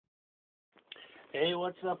Hey,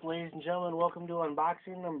 what's up, ladies and gentlemen? Welcome to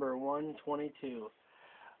unboxing number 122.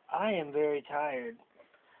 I am very tired,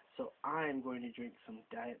 so I am going to drink some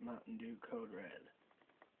Diet Mountain Dew Code Red.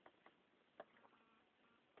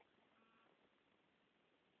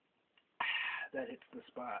 That hits the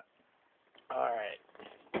spot. Alright.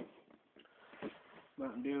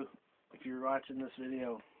 Mountain Dew, if you're watching this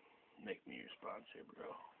video, make me your sponsor, bro.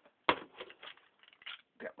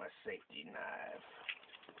 Got my safety knife.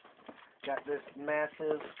 Got this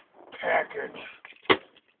massive package,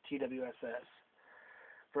 TWSS,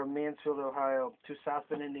 from Mansfield, Ohio to South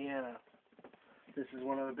Bend, Indiana. This is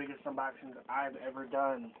one of the biggest unboxings I've ever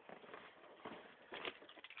done.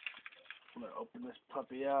 I'm going to open this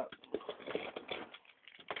puppy up.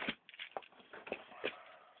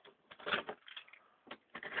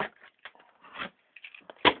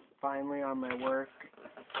 Finally on my work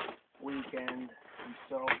weekend, I'm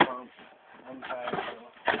so pumped. I'm tired.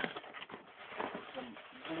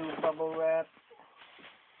 Some blue bubble wrap.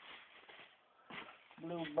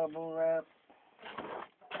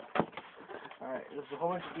 Alright, there's a whole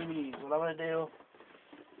bunch of DVDs. What I'm going to do,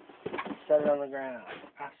 set it on the ground.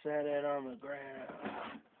 I set it on the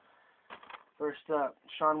ground. First up,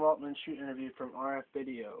 Sean Waltman's shoot interview from RF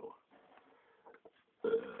Video.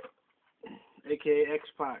 A.K.A.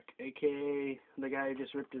 X-Pac, a.k.a. the guy who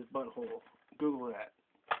just ripped his butthole. Google that.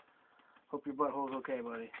 Hope your butthole's okay,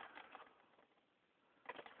 buddy.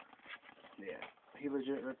 Yeah, he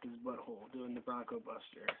legit ripped his butthole doing the Bronco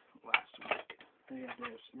Buster last week. And he had to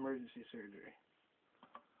have emergency surgery.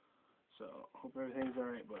 So, hope everything's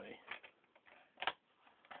alright, buddy.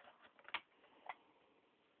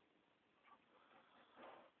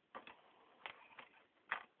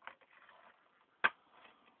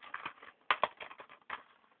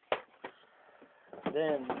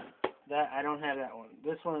 Then, I don't have that one.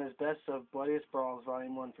 This one is Best of Bloodiest Brawls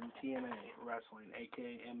Volume 1 from TNA Wrestling,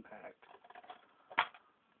 a.k.a. Impact.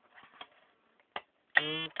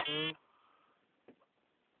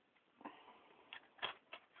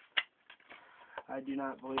 I do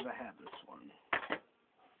not believe I have this one.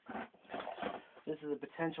 This is a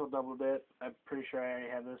potential double dip. I'm pretty sure I already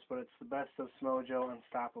have this, but it's the Best of Smojo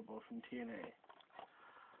Unstoppable from TNA.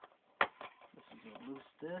 This is a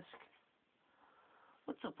loose disc.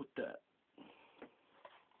 What's up with that?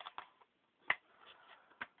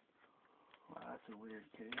 Wow, that's a weird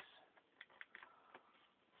case.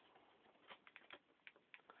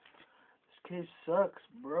 This case sucks,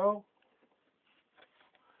 bro.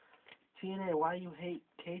 TNA, why you hate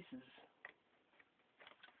cases?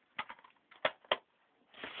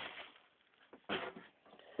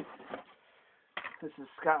 This is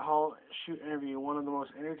Scott Hall shoot interview, one of the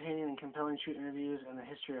most entertaining and compelling shoot interviews in the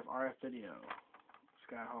history of RF Video.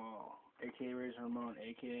 Scott Hall, a.k.a. Razor Ramon,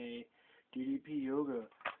 a.k.a. DDP Yoga,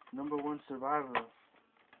 #1 survivor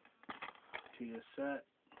to the set.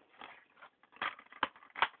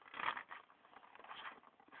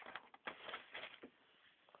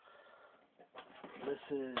 This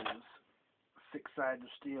is Six Sides of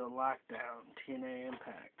Steel Lockdown, TNA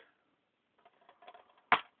Impact.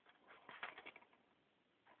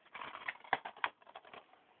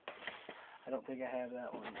 I don't think I have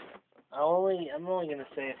that one. I'm only gonna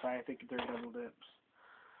say if I think they're double dips.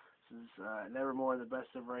 This is Nevermore, the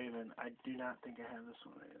Best of Raven. I do not think I have this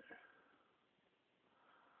one either.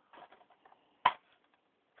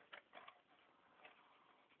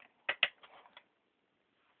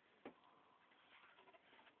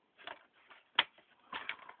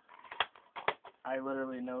 I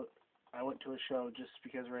literally I went to a show just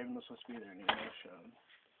because Raven was supposed to be there and he no showed.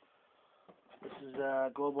 This is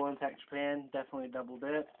Global Impact Japan, definitely a double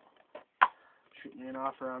dip. Shoot me an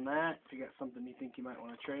offer on that. If you got something you think you might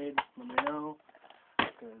want to trade, let me know.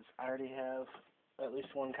 Because I already have at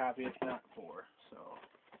least one copy, if not 4. So,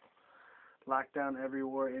 Lockdown, Every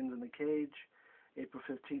War Ends in the Cage, April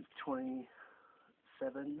 15th,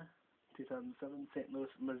 2007, St. Louis,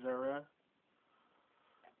 Missouri.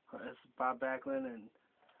 That's Bob Backlund and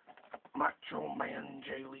Macho Man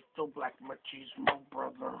Jay Lethal, Black Machismo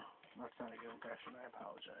Brother. That's not a good impression. I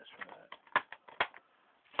apologize for that.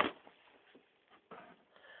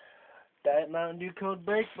 Diet Mountain Dew Code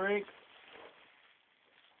Break.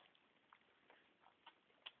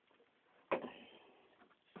 This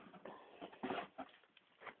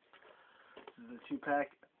is a 2-pack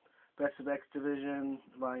Best of X Division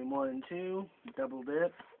Volume 1 and 2. Double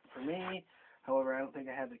dip for me. However, I don't think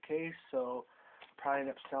I have the case, so I'll probably end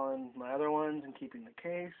up selling my other ones and keeping the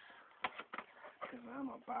case. Because I'm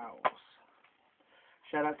a boss.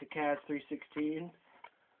 Shout out to Kaz316.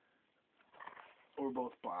 We're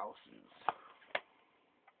both blouses.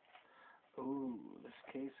 Ooh,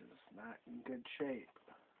 this case is not in good shape.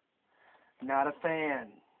 Not a fan.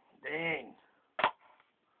 Dang.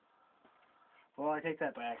 Well, I take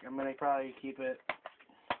that back. I'm going to probably keep it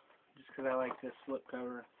just because I like this slip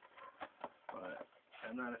cover. But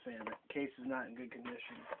I'm not a fan. The case is not in good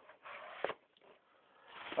condition.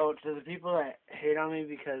 Oh, to the people that hate on me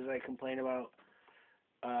because I complain about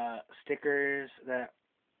stickers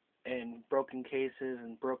and broken cases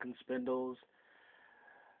and broken spindles,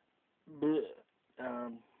 I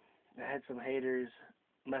had some haters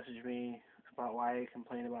message me about why I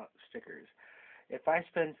complain about stickers. If I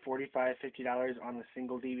spend $45, $50 on a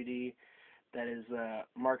single DVD that is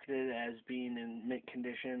marketed as being in mint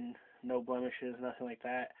condition, no blemishes, nothing like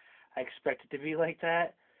that, I expect it to be like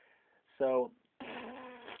that. So,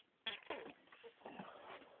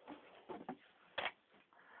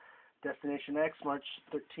 Destination X, March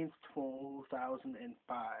 13th, 2005.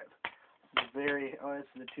 This is this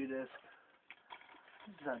is a 2-disc.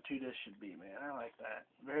 This is how 2-disc should be, man. I like that.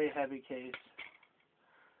 Very heavy case.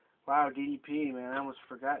 Wow, DDP, man. I almost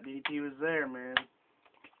forgot DDP was there, man.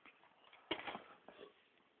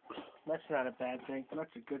 That's not a bad thing.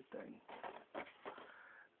 That's a good thing.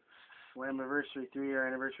 Slammiversary 3-year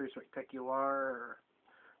anniversary spectacular,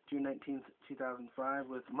 June 19th, 2005,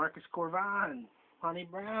 with Marcus Corvin, Honey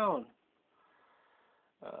Brown.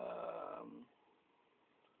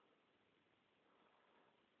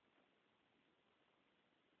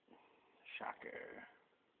 Shocker.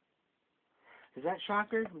 Is that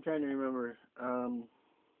Shocker? I'm trying to remember.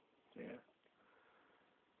 Yeah.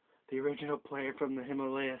 The original player from the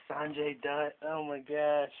Himalaya, Sanjay Dutt. Oh my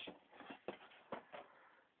gosh.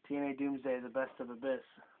 TNA Doomsday, the best of Abyss.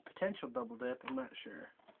 Potential double dip, I'm not sure.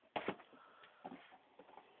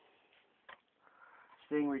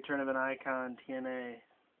 Sting, Return of an Icon, TNA.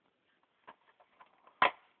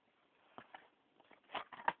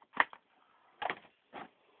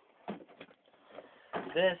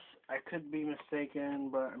 This, I could be mistaken,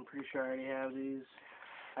 but I'm pretty sure I already have these.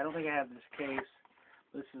 I don't think I have this case.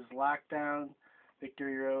 This is Lockdown,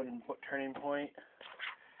 Victory Road, and Turning Point.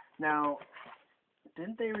 Now,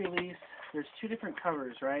 didn't they release, there's 2 different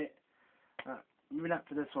covers, right? Maybe not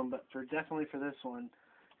for this one, but definitely for this one.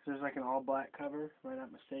 There's like an all-black cover, if I'm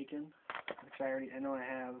not mistaken, which I know I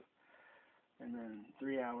have. And then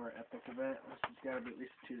 3-hour epic event. This has got to be at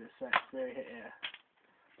least a 2-disc set. Very, yeah.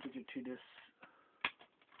 These are 2 discs.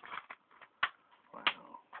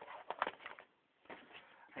 Wow.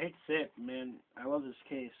 I hate to say it, man. I love this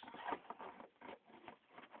case.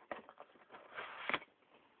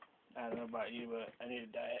 I don't know about you, but I need a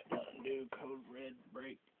diet Mountain Dew Code Red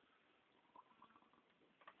break.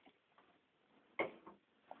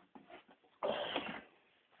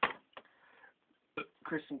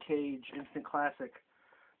 Christian Cage, Instant Classic,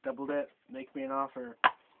 Double Dip, Make Me an Offer.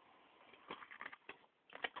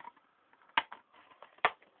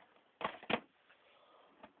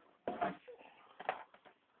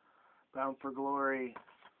 Bound for Glory.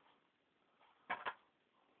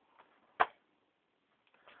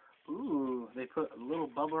 Ooh, they put a little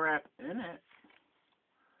bubble wrap in it.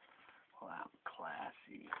 Wow,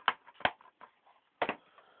 classy.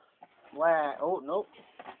 Wow, oh, nope.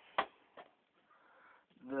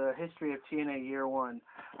 The History of TNA Year 1.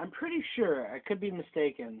 I'm pretty sure, I could be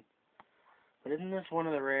mistaken, but isn't this one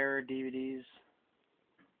of the rarer DVDs?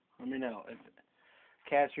 Let me know. If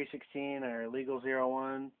Cavs 316 or Legal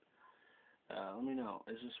 01, let me know.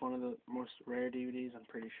 Is this one of the most rare DVDs? I'm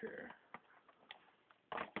pretty sure.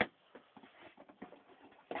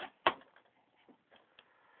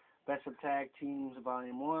 Best of Tag Teams,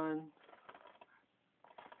 Volume 1.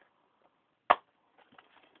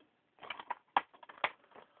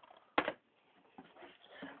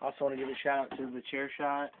 Also want to give a shout out to The Chair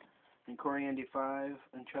Shot and Corey Andy 5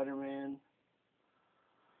 and Cheddarman,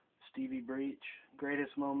 Stevie Breach,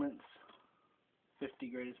 Greatest Moments, 50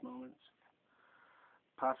 Greatest Moments,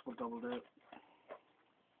 possible double dip.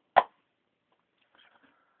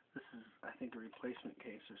 This is, I think, a replacement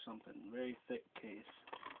case or something. Very thick case.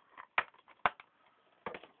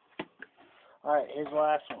 Alright, here's the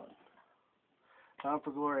last one. Bound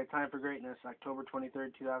for Glory, Time for Greatness, October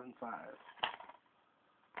 23rd, 2005.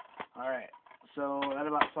 Alright, so that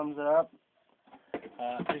about sums it up.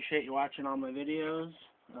 Appreciate you watching all my videos.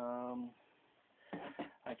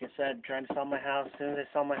 Like I said, I'm trying to sell my house. As soon as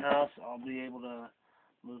I sell my house, I'll be able to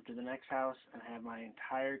move to the next house and have my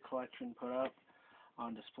entire collection put up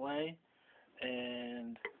on display.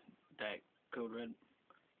 And that Code Red.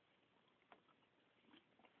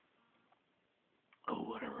 Oh,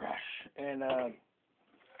 what a rush. And I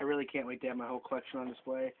really can't wait to have my whole collection on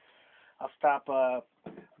display. I'll stop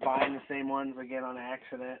buying the same ones again on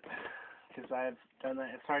accident. because I've done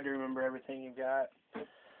that. It's hard to remember everything you've got.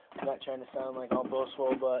 I'm not trying to sound like all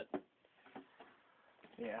boastful, but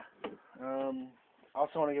yeah.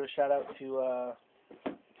 Also want to give a shout out to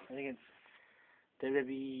I think it's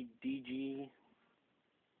WWE DG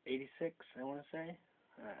 86. I want to say.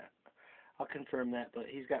 I'll confirm that, but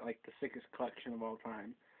he's got like the sickest collection of all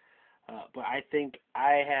time. But I think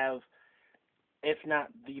I have, if not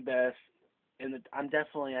the best, I'm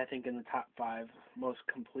definitely, I think, in the top 5 most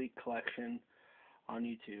complete collection on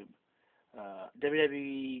YouTube.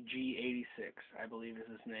 WWE G86, I believe is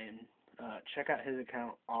his name. Check out his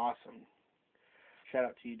account. Awesome. Shout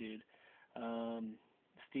out to you, dude.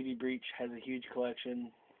 Stevie Breach has a huge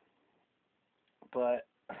collection, but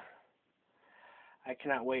I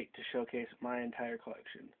cannot wait to showcase my entire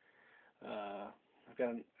collection. I've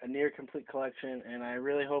got a near complete collection, and I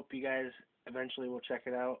really hope you guys eventually will check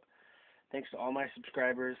it out. Thanks to all my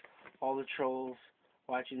subscribers, all the trolls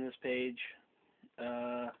watching this page,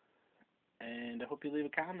 and I hope you leave a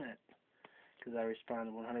comment, because I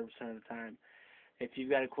respond 100% of the time. If you've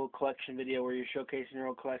got a cool collection video where you're showcasing your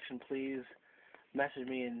old collection, please message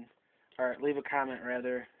me or leave a comment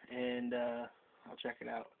rather, and I'll check it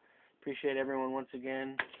out. Appreciate everyone once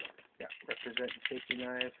again. Yeah, representing Safety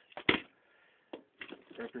Knife,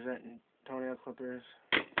 representing Toenail Clippers,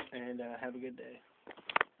 and have a good day.